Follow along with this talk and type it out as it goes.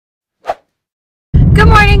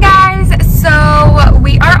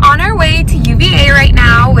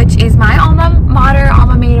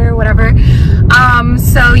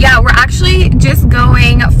So yeah, we're actually just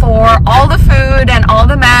going for all the food and all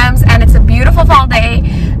the memes, and it's a beautiful fall day.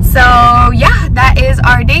 So yeah, that is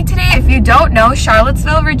our day today. If you don't know,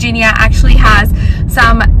 Charlottesville, Virginia actually has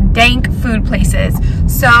some dank food places.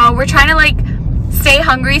 So we're trying to like stay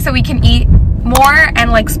hungry so we can eat more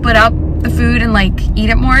and like split up the food and like eat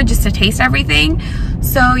it more just to taste everything.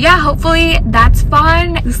 So yeah, hopefully that's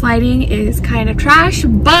fun. This lighting is kind of trash,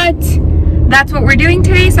 but that's what we're doing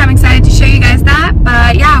today, so I'm excited to show you guys that.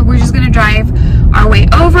 But yeah, we're just gonna drive our way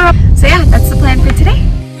over. So yeah, that's the plan for today.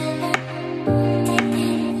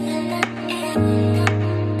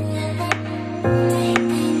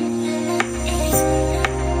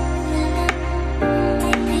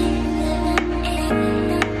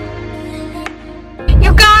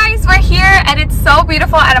 You guys, we're here and it's so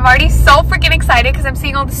beautiful, and I'm already so freaking excited because I'm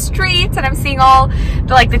seeing all the streets and I'm seeing all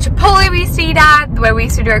the like the Chipotle we used to eat at, where we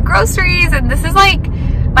used to do our groceries, and this is like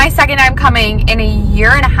my second time coming in a year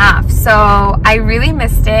and a half, so I really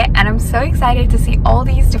missed it, and I'm so excited to see all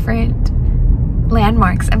these different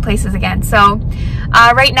landmarks and places again. So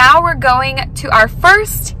right now we're going to our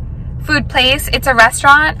first food place. It's a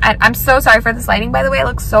restaurant. I'm so sorry for this lighting, by the way, it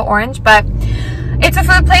looks so orange, but it's a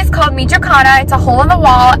food place called Michoacana. It's a hole in the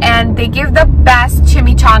wall, and they give the best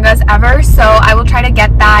chimichangas ever. So I will try to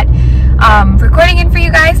get that recording in for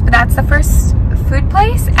you guys. But that's the first food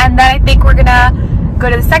place, and then I think we're gonna go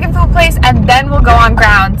to the second food place, and then we'll go on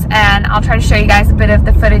grounds. And I'll try to show you guys a bit of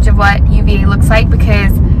the footage of what UVA looks like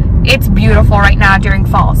because it's beautiful right now during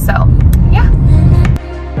fall. So yeah.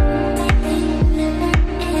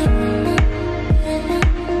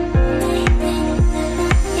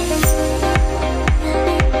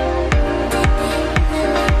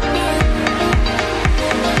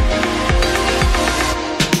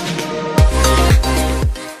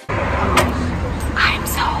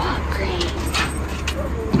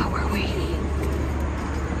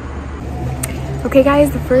 Okay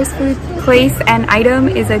guys, the first food place and item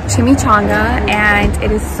is a chimichanga, and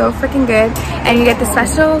it is so freaking good. And you get the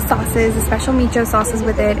special sauces, the special micho sauces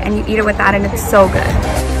with it, and you eat it with that, and it's so good.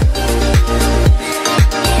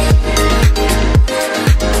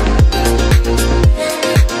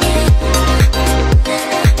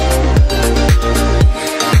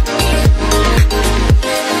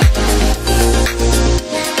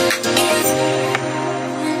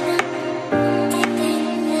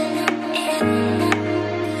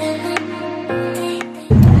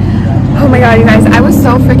 Oh my god, you guys, I was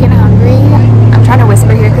so freaking hungry. I'm trying to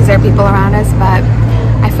whisper here because there are people around us, but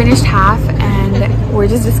I finished half, and we're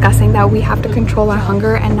just discussing that we have to control our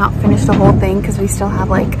hunger and not finish the whole thing because we still have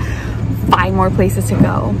like 5 more places to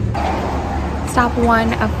go. Stop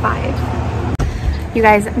 1 of 5. You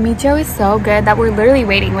guys, micho is so good that we're literally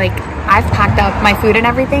waiting. Like, I've packed up my food and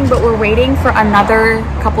everything, but we're waiting for another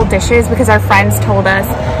couple dishes because our friends told us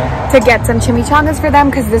to get some chimichangas for them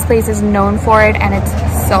because this place is known for it, and it's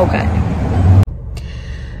so good.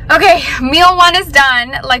 Okay, meal 1 is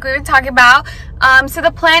done, like we were talking about. So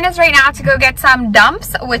the plan is right now to go get some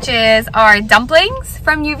dumps, which is our dumplings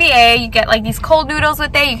from UVA. You get like these cold noodles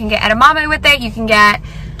with it, you can get edamame with it, you can get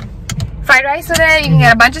fried rice with it, you can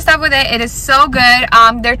get a bunch of stuff with it. It is so good.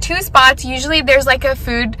 There are 2 spots. Usually there's like a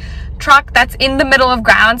food truck that's in the middle of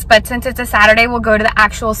grounds, but since it's a Saturday, we'll go to the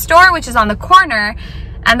actual store, which is on the corner.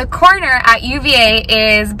 And the corner at UVA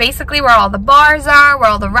is basically where all the bars are, where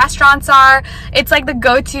all the restaurants are. It's like the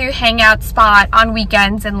go-to hangout spot on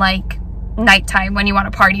weekends and like nighttime when you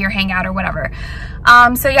want to party or hang out or whatever.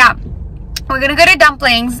 So yeah, we're gonna go to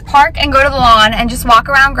dumplings, park and go to the lawn and just walk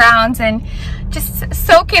around grounds and just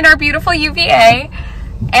soak in our beautiful UVA.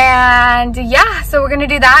 And yeah, so we're gonna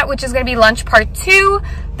do that, which is gonna be lunch part 2.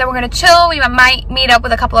 Then we're gonna chill. We might meet up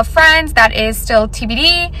with a couple of friends. That is still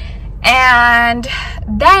TBD. And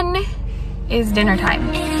then is dinner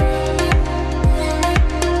time.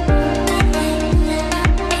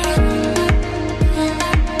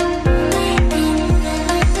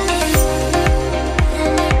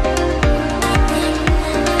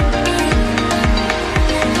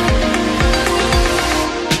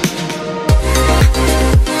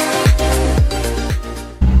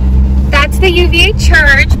 That's the UVA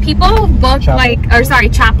church. People book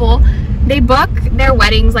chapel. They book their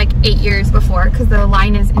weddings like 8 years before because the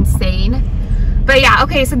line is insane. But yeah,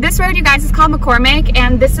 okay, so this road, you guys, is called McCormick,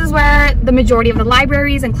 and this is where the majority of the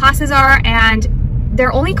libraries and classes are, and there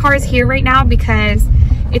are only cars here right now because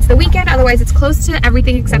it's the weekend. Otherwise, it's close to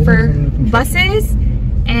everything except for buses.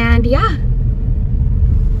 And yeah,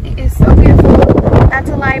 it is so beautiful.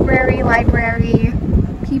 That's a library,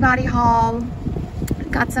 Peabody Hall.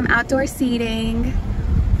 Got some outdoor seating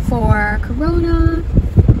for Corona.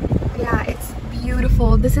 Yeah, it's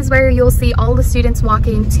beautiful. This is where you'll see all the students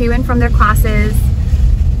walking to and from their classes.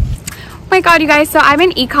 Oh my god, you guys, so I'm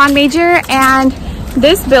an econ major, and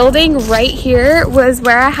this building right here was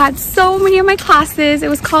where I had so many of my classes. It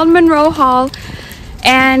was called Monroe Hall.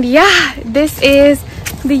 And yeah, this is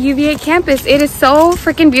the UVA campus. It is so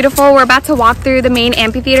freaking beautiful. We're about to walk through the main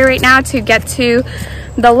amphitheater right now to get to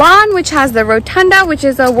the lawn, which has the rotunda, which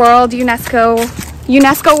is a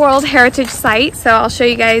UNESCO World Heritage Site. So I'll show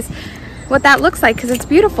you guys what that looks like because it's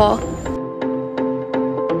beautiful.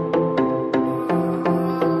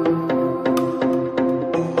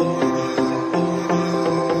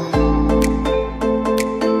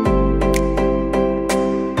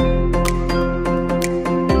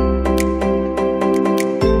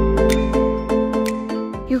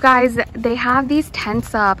 Guys, they have these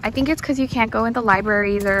tents up. I think it's because you can't go into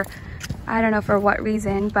libraries, or I don't know for what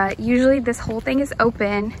reason, but usually this whole thing is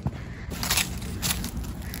open.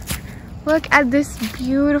 Look at this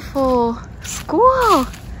beautiful school.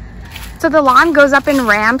 So the lawn goes up in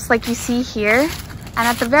ramps like you see here, and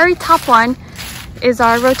at the very top one is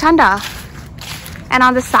our rotunda, and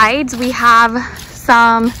on the sides we have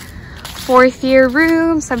some fourth year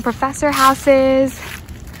rooms, some professor houses.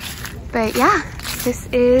 But yeah, this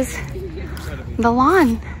is the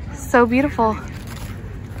lawn. So beautiful. All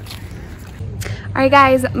right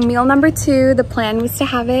guys, meal number 2. The plan was to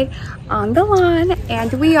have it on the lawn,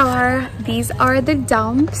 and these are the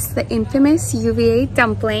dumps, the infamous UVA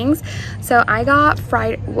dumplings. So I got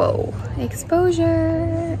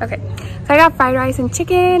exposure. Okay, so I got fried rice and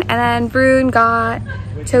chicken, and then Brune got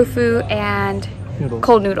tofu and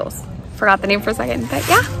cold noodles. Forgot the name for a second, but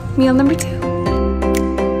yeah, meal number 2.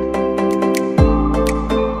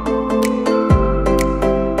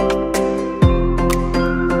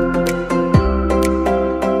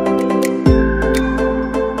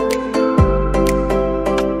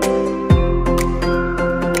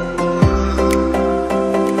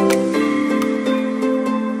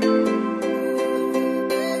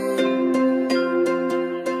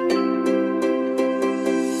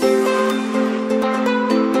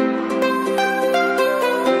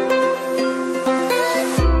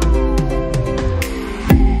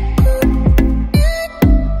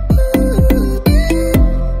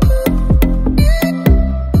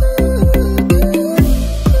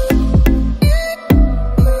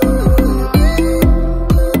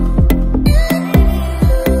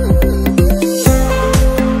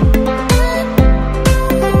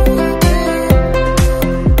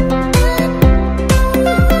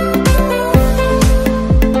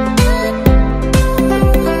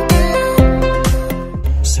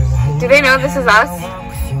 This is us.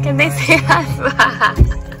 Can they see us?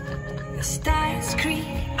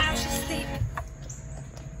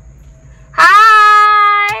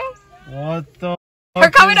 Hi! What the? They're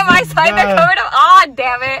coming to my side. They're coming to. Oh,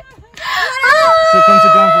 damn it! So come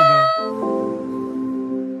sit down for a bit.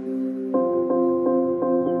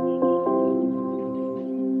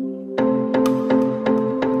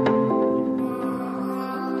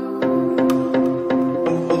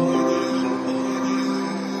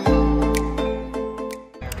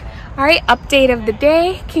 All right, update of the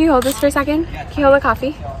day. Can you hold this for a second? Can you hold the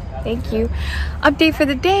coffee? Thank you. Update for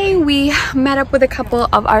the day. We met up with a couple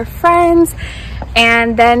of our friends,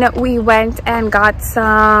 and then we went and got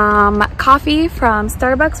some coffee from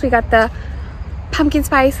Starbucks. We got the pumpkin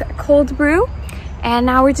spice cold brew, and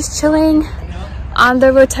now we're just chilling on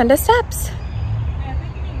the rotunda steps.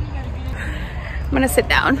 I'm gonna sit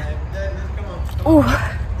down. Ooh.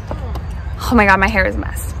 Oh my god, my hair is a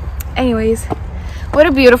mess. Anyways, what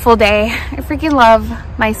a beautiful day. I freaking love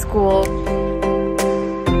my school.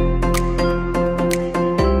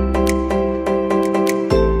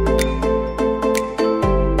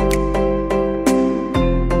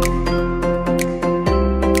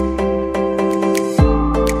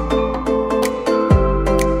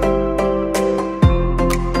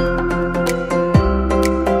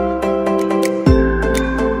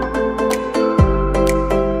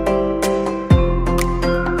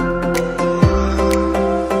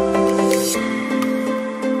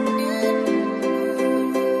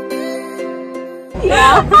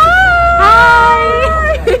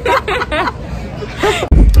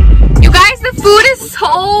 You guys, the food is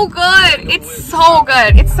so good. It's so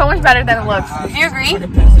good. It's so much better than it looks. Do you agree?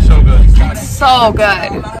 So good. So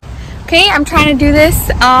good. Okay, I'm trying to do this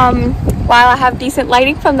while I have decent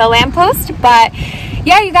lighting from the lamppost. But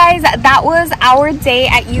yeah, you guys, that was our day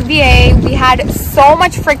at UVA. We had so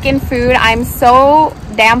much freaking food. I'm so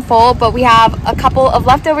damn full, but we have a couple of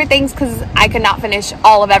leftover things because I could not finish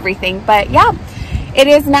all of everything. But yeah, it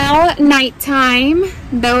is now nighttime.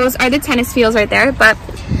 Those are the tennis fields right there, but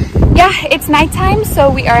yeah, it's nighttime, so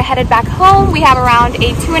we are headed back home. We have around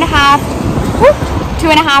a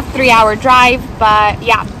 3-hour drive, but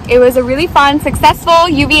yeah, it was a really fun, successful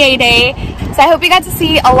UVA day. So I hope you got to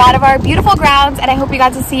see a lot of our beautiful grounds, and I hope you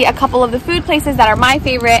got to see a couple of the food places that are my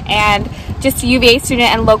favorite and just UVA student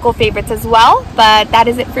and local favorites as well. But that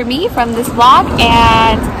is it for me from this vlog,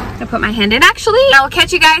 and I'm gonna put my hand in actually. I will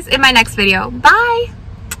catch you guys in my next video. Bye!